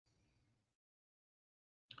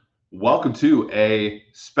Welcome to a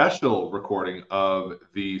special recording of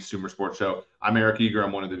the SumerSports show. I'm Eric Eager.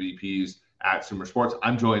 I'm one of the VPs at SumerSports.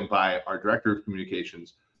 I'm joined by our Director of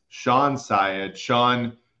Communications, Shawn Syed.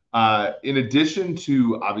 Shawn, in addition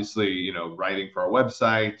to obviously, writing for our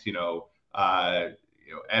website,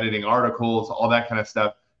 editing articles, all that kind of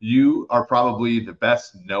stuff, you are probably the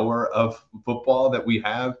best knower of football that we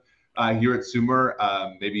have here at Sumer,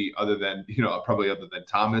 maybe other than, probably other than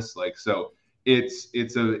Thomas. It's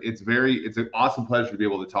an awesome pleasure to be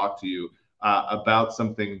able to talk to you about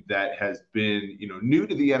something that has been new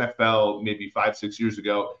to the NFL maybe 5-6 years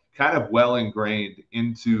ago, kind of well ingrained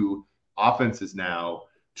into offenses now,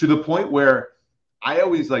 to the point where I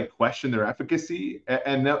always question their efficacy,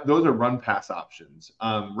 and those are run pass options.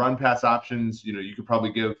 Run pass options, you could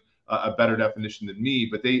probably give a better definition than me,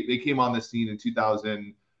 but they came on the scene in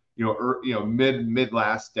 2000, mid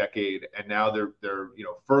last decade, and now they're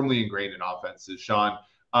firmly ingrained in offenses. Shawn,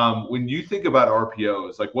 when you think about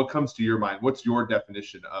RPOs, what comes to your mind? What's your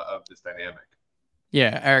definition of this dynamic?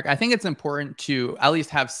 Yeah, Eric, I think it's important to at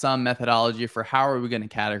least have some methodology for how are we going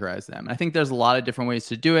to categorize them. And I think there's a lot of different ways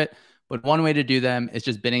to do it, but one way to do them is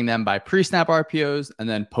just binning them by pre-snap RPOs and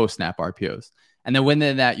then post-snap RPOs. And then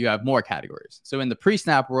within that, you have more categories. So in the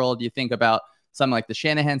pre-snap world, you think about something like the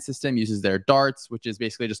Shanahan system uses their darts, which is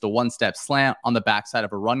basically just a one-step slant on the backside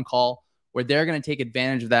of a run call, where they're going to take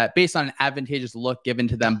advantage of that based on an advantageous look given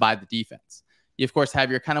to them by the defense. You, of course, have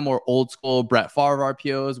your kind of more old school Brett Favre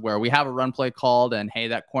RPOs where we have a run play called and, hey,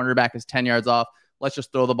 that cornerback is 10 yards off. Let's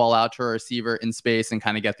just throw the ball out to a receiver in space and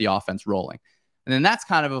kind of get the offense rolling. And then that's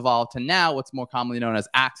kind of evolved to now what's more commonly known as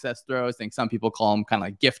access throws. I think some people call them kind of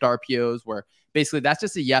like gift RPOs, where basically that's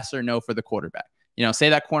just a yes or no for the quarterback. Say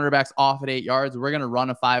that cornerback's off at 8 yards. We're going to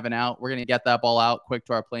run a 5 and out. We're going to get that ball out quick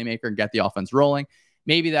to our playmaker and get the offense rolling.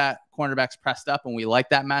 Maybe that cornerback's pressed up and we like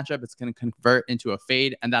that matchup. It's going to convert into a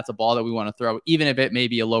fade, and that's a ball that we want to throw, even if it may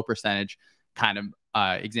be a low percentage kind of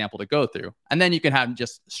example to go through. And then you can have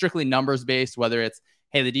just strictly numbers based, whether it's,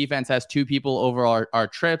 hey, the defense has 2 people over our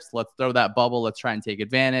trips. Let's throw that bubble. Let's try and take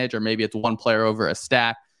advantage. Or maybe it's 1 player over a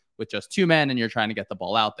stack with just 2 men and you're trying to get the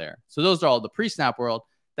ball out there. So those are all the pre-snap world.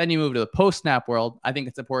 Then you move to the post-snap world. I think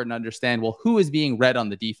it's important to understand, well, who is being read on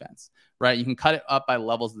the defense, right? You can cut it up by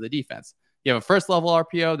levels of the defense. You have a first level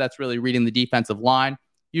RPO that's really reading the defensive line,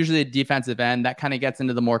 usually a defensive end. That kind of gets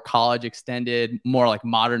into the more college extended, more like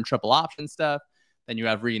modern triple option stuff. Then you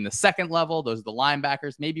have reading the second level. Those are the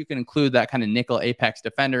linebackers. Maybe you can include that kind of nickel apex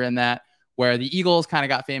defender in that, where the Eagles kind of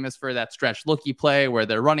got famous for that stretch looky play where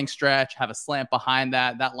they're running stretch, have a slant behind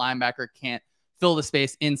that. That linebacker can't fill the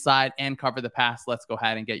space inside and cover the pass. Let's go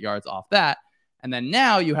ahead and get yards off that. And then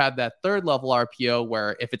now you have that third level RPO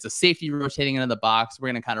where if it's a safety rotating into the box, we're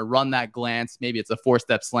going to kind of run that glance. Maybe it's a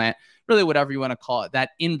 4-step slant, really whatever you want to call it, that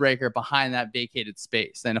inbreaker behind that vacated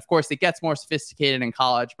space. And of course, it gets more sophisticated in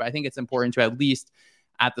college, but I think it's important to at least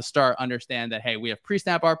at the start understand that, hey, we have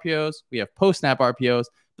pre-snap RPOs, we have post-snap RPOs,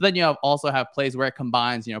 but then you also have plays where it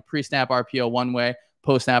combines, pre-snap RPO one way,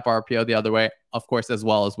 post-snap RPO the other way, of course, as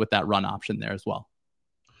well as with that run option there as well.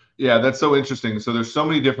 Yeah, that's so interesting. So there's so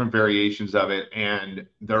many different variations of it, and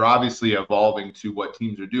they're obviously evolving to what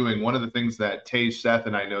teams are doing. One of the things that Tej, Seth,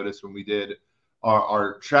 and I noticed when we did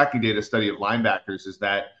our tracking data study of linebackers is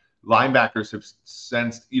that linebackers have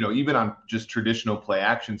sensed, even on just traditional play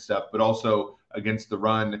action stuff, but also against the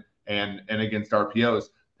run and against RPOs,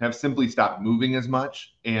 have simply stopped moving as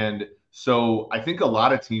much. And so I think a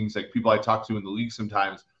lot of teams, like people I talk to in the league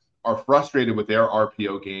sometimes, are frustrated with their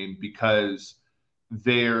RPO game because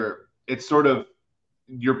it's sort of,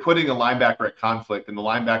 you're putting a linebacker at conflict and the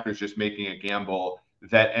linebacker is just making a gamble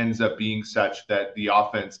that ends up being such that the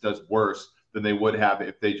offense does worse than they would have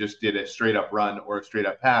if they just did a straight up run or a straight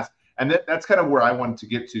up pass. And that's kind of where I wanted to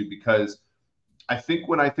get to, because I think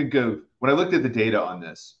when I looked at the data on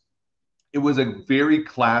this, it was a very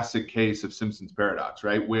classic case of Simpson's paradox,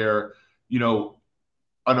 right? Where,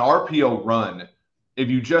 an RPO run, if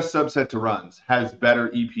you just subset to runs, has better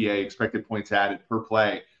EPA, expected points added per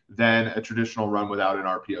play, than a traditional run without an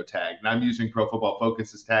RPO tag. And I'm using Pro Football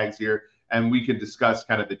Focus's tags here, and we could discuss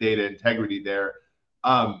kind of the data integrity there.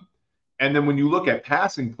 And then when you look at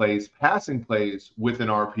passing plays with an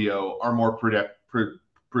RPO are more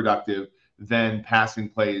productive than passing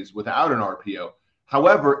plays without an RPO.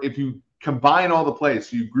 However, if you combine all the plays,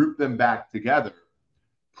 so you group them back together,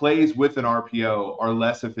 plays with an RPO are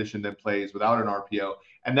less efficient than plays without an RPO.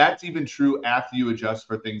 And that's even true after you adjust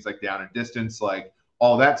for things like down and distance, like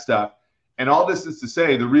all that stuff. And all this is to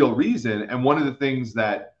say the real reason, and one of the things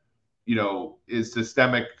that, is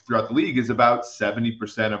systemic throughout the league, is about 70%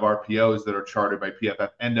 of RPOs that are charted by PFF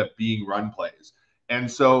end up being run plays. And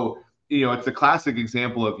so it's a classic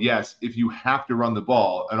example of, yes, if you have to run the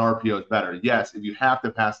ball, an RPO is better. Yes, if you have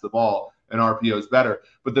to pass the ball, an RPO is better.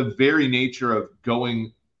 But the very nature of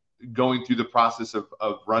going through the process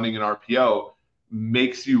of running an RPO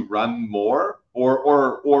makes you run more,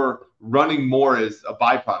 or running more is a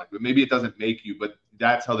byproduct. But maybe it doesn't make you, but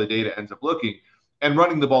that's how the data ends up looking. And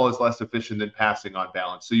running the ball is less efficient than passing on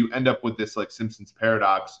balance. So you end up with this like Simpson's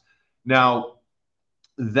paradox. Now,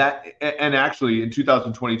 and actually in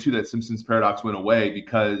 2022, that Simpson's paradox went away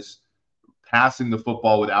because passing the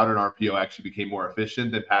football without an RPO actually became more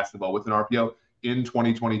efficient than passing the ball with an RPO in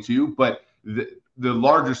 2022. But the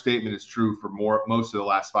larger statement is true for most of the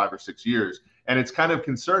last 5 or 6 years. And it's kind of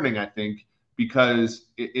concerning, I think, because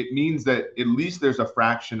it means that at least there's a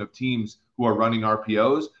fraction of teams who are running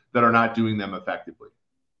RPOs that are not doing them effectively.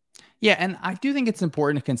 Yeah, and I do think it's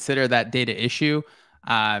important to consider that data issue.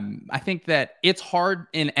 I think that it's hard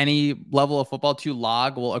in any level of football to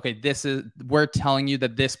log, well, okay, we're telling you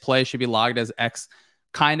that this play should be logged as X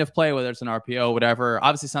kind of play, whether it's an RPO, whatever.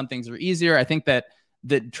 Obviously, some things are easier. I think that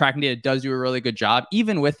the tracking data does do a really good job,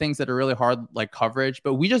 even with things that are really hard, like coverage,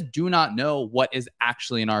 but we just do not know what is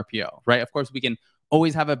actually an RPO, right? Of course, we can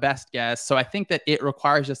always have a best guess. So I think that it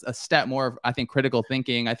requires just a step more of, I think, critical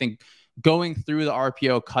thinking. I think going through the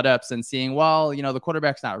RPO cut-ups and seeing, well, the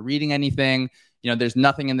quarterback's not reading anything. There's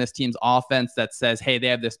nothing in this team's offense that says, hey, they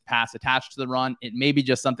have this pass attached to the run. It may be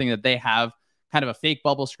just something that they have kind of a fake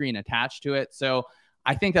bubble screen attached to it. So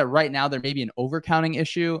I think that right now there may be an overcounting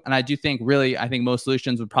issue. And I do think most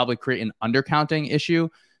solutions would probably create an undercounting issue.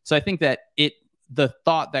 So I think that the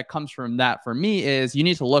thought that comes from that for me is you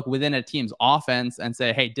need to look within a team's offense and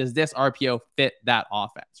say, hey, does this RPO fit that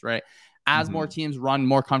offense, right? As more teams run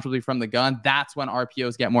more comfortably from the gun, that's when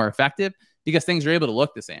RPOs get more effective because things are able to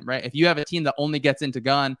look the same, right? If you have a team that only gets into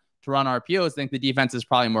gun to run RPOs, I think the defense is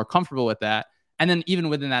probably more comfortable with that. And then even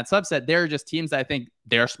within that subset, there are just teams that I think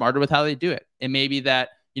they're smarter with how they do it. It may be that,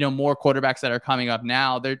 more quarterbacks that are coming up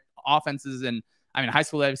now, their offenses in high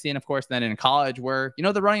school that I've seen, of course, then in college where,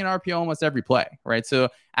 they're running an RPO almost every play, right? So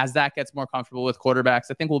as that gets more comfortable with quarterbacks,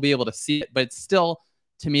 I think we'll be able to see it. But it's still,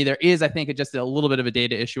 to me, there is, I think, just a little bit of a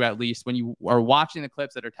data issue, at least when you are watching the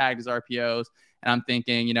clips that are tagged as RPOs. And I'm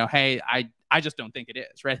thinking, hey, I just don't think it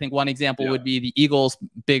is, right? I think one example would be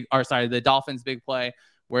the Dolphins' big play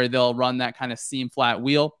where they'll run that kind of seam flat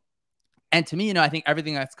wheel. And to me, I think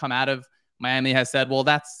everything that's come out of Miami has said, well,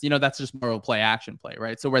 that's just more of a play action play,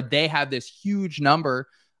 right? So where they have this huge number,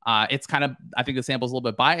 it's kind of, I think the sample's a little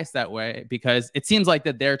bit biased that way because it seems like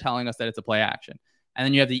that they're telling us that it's a play action. And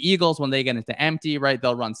then you have the Eagles when they get into empty, right?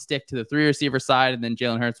 They'll run stick to the 3 receiver side, and then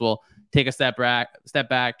Jalen Hurts will take a step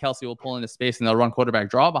back. Kelsey will pull into space, and they'll run quarterback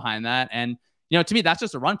draw behind that. And to me, that's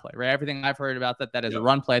just a run play, right? Everything I've heard about that is a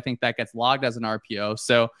run play. I think that gets logged as an RPO.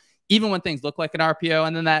 So even when things look like an RPO,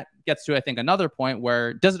 and then that gets to, I think, another point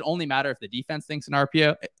where does it only matter if the defense thinks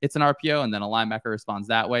it's an RPO, and then a linebacker responds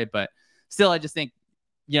that way? But still, I just think,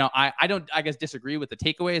 I don't, I guess, disagree with the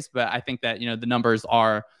takeaways, but I think that, the numbers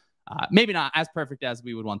are maybe not as perfect as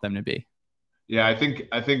we would want them to be. Yeah, I think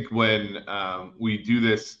when we do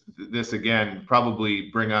this again, probably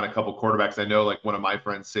bring on a couple quarterbacks. I know, like one of my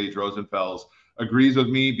friends, Sage Rosenfels, agrees with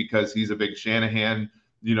me because he's a big Shanahan,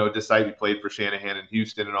 decided he played for Shanahan in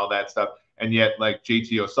Houston and all that stuff. And yet, like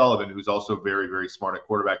JT O'Sullivan, who's also very, very smart at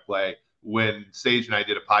quarterback play, when Sage and I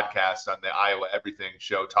did a podcast on the Iowa Everything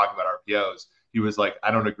show talking about RPOs, he was like,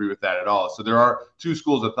 I don't agree with that at all. So there are two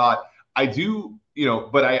schools of thought. I do,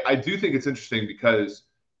 but I do think it's interesting because,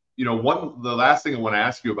 the last thing I want to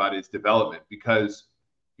ask you about is development, because,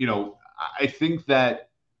 I think that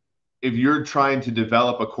if you're trying to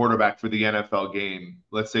develop a quarterback for the NFL game,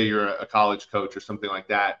 let's say you're a college coach or something like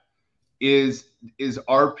that, is the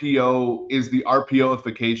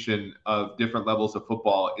RPOification of different levels of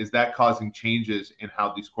football, is that causing changes in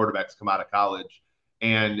how these quarterbacks come out of college?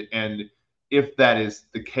 And if that is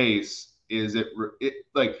the case,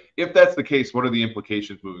 if that's the case, what are the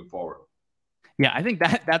implications moving forward? Yeah, I think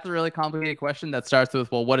that's a really complicated question that starts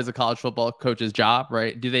with, well, what is a college football coach's job,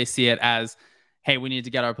 right? Do they see it as, hey, we need to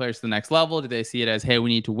get our players to the next level? Do they see it as, hey, we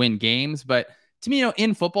need to win games? But to me,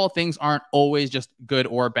 in football, things aren't always just good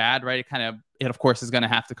or bad, right? It of course is going to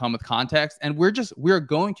have to come with context. And we're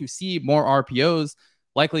going to see more RPOs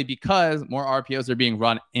likely because more RPOs are being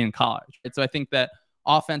run in college. And so I think that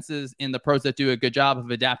offenses in the pros that do a good job of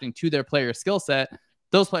adapting to their player skill set,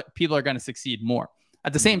 those people are going to succeed more.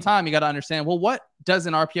 At the same time, you got to understand, well, what does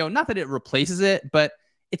an RPO, not that it replaces it, but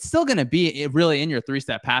it's still going to be really in your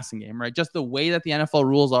 3-step passing game, right? Just the way that the NFL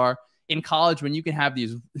rules are in college, when you can have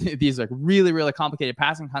these like really, really complicated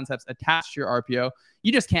passing concepts attached to your RPO,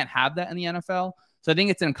 you just can't have that in the NFL. So I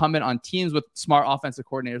think it's incumbent on teams with smart offensive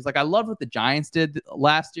coordinators. Like I loved what the Giants did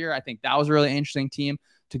last year. I think that was a really interesting team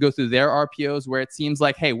to go through their RPOs, where it seems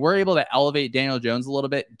like, hey, we're able to elevate Daniel Jones a little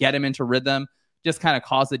bit, get him into rhythm, just kind of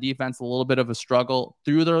cause the defense a little bit of a struggle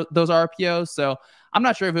through those RPOs. So I'm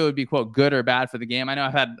not sure if it would be, quote, good or bad for the game. I know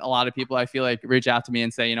I've had a lot of people, I feel like, reach out to me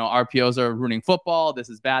and say, RPOs are ruining football. This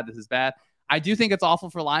is bad. This is bad. I do think it's awful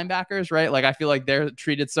for linebackers, right? Like I feel like they're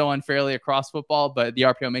treated so unfairly across football, but the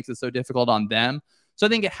RPO makes it so difficult on them. So I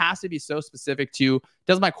think it has to be so specific to,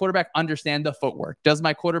 does my quarterback understand the footwork? Does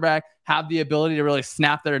my quarterback have the ability to really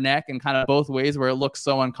snap their neck in kind of both ways where it looks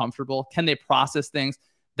so uncomfortable? Can they process things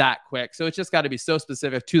that quick? So it's just got to be so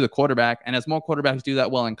specific to the quarterback. And as more quarterbacks do that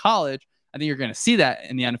well in college, I think you're going to see that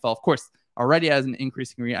in the NFL. Of course, already as an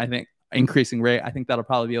increasing rate, I think that'll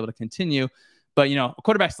probably be able to continue. But, a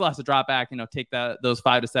quarterback still has to drop back, take those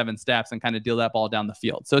 5 to 7 steps and kind of deal that ball down the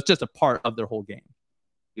field. So it's just a part of their whole game.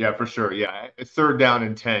 Yeah, for sure. Yeah. It's 3rd down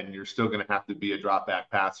and 10. You're still going to have to be a drop back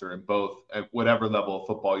passer in both, at whatever level of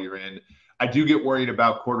football you're in. I do get worried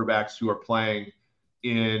about quarterbacks who are playing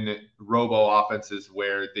in robo offenses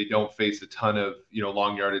where they don't face a ton of,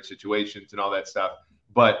 long yardage situations and all that stuff.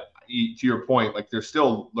 But to your point, like they're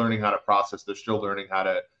still learning how to process. They're still learning how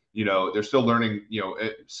to, they're still learning,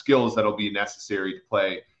 skills that'll be necessary to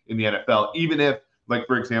play in the NFL. Even if, like,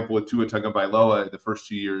 for example, with Tua Tagovailoa, the first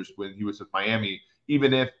 2 years when he was with Miami,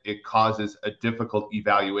 even if it causes a difficult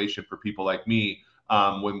evaluation for people like me,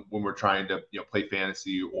 when we're trying to play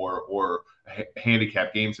fantasy or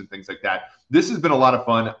handicap games and things like that. This has been a lot of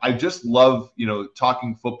fun. I just love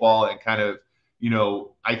talking football and kind of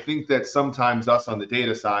I think that sometimes us on the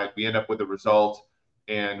data side, we end up with a result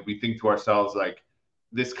and we think to ourselves like,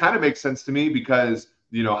 this kind of makes sense to me because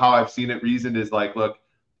how I've seen it reasoned is like, look,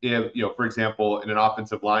 if, for example, in an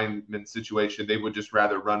offensive lineman situation, they would just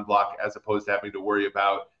rather run block as opposed to having to worry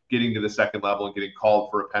about getting to the second level and getting called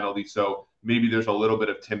for a penalty. So maybe there's a little bit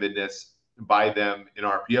of timidness by them in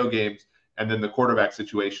RPO games. And then the quarterback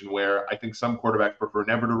situation where I think some quarterbacks prefer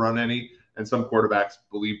never to run any, and some quarterbacks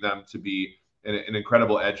believe them to be an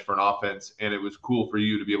incredible edge for an offense. And it was cool for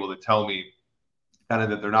you to be able to tell me kind of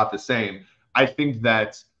that they're not the same. I think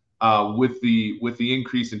that with the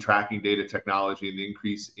increase in tracking data technology and the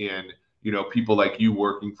increase in people like you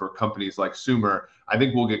working for companies like Sumer, I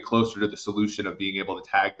think we'll get closer to the solution of being able to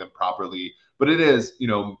tag them properly. But it is,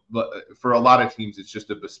 for a lot of teams, it's just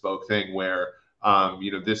a bespoke thing where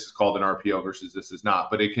this is called an RPO versus this is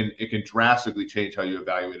not. But it can drastically change how you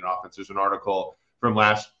evaluate an offense. There's an article from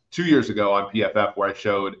 2 years ago on PFF where I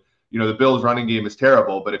showed the Bills running game is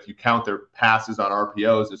terrible, but if you count their passes on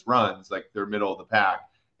RPOs as runs, like they're middle of the pack.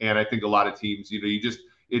 And I think a lot of teams,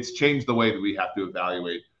 it's changed the way that we have to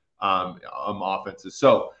evaluate offenses.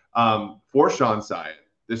 So for Shawn Syed,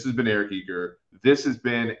 this has been Eric Eager. This has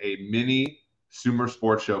been a mini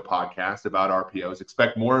SumerSports Show podcast about RPOs.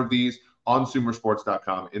 Expect more of these on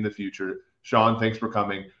SumerSports.com in the future. Shawn, thanks for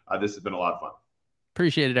coming. This has been a lot of fun.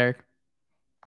 Appreciate it, Eric.